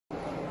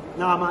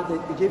Now I'm at the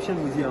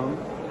Egyptian Museum,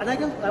 and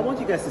I want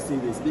you guys to see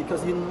this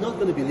because you're not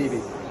going to believe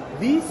it.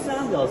 These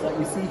sandals that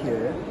you see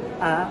here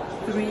are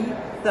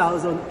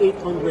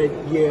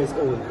 3,800 years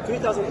old.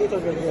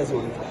 3,800 years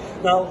old.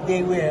 Now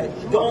they were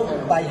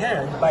done by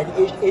hand by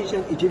the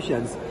ancient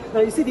Egyptians.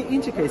 Now you see the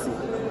intricacy.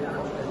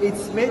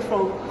 It's made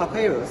from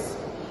papyrus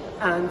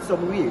and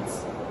some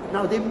reeds.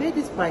 Now they made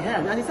this by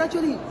hand, and it's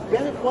actually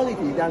better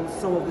quality than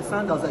some of the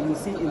sandals that you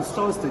see in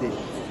stores today.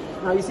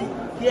 Now you see,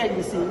 here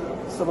you see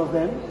some of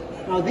them.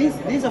 Now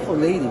these are for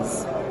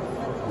ladies.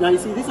 Now you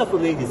see, these are for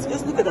ladies.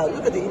 Just look at that,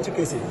 look at the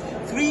intricacy.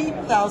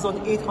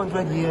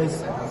 3,800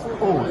 years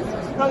old.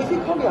 Now if you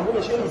come here, I'm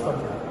going to show you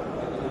something.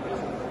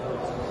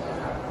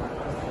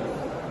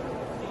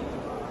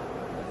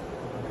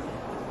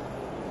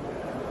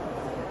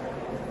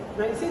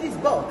 Now you see this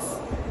box.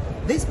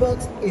 This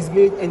box is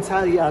made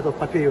entirely out of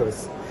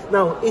papyrus.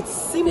 Now it's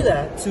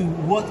similar to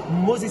what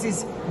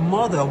Moses'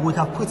 mother would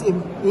have put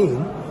him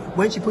in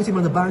when she put him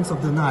on the banks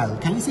of the Nile.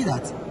 Can you see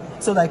that?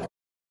 So like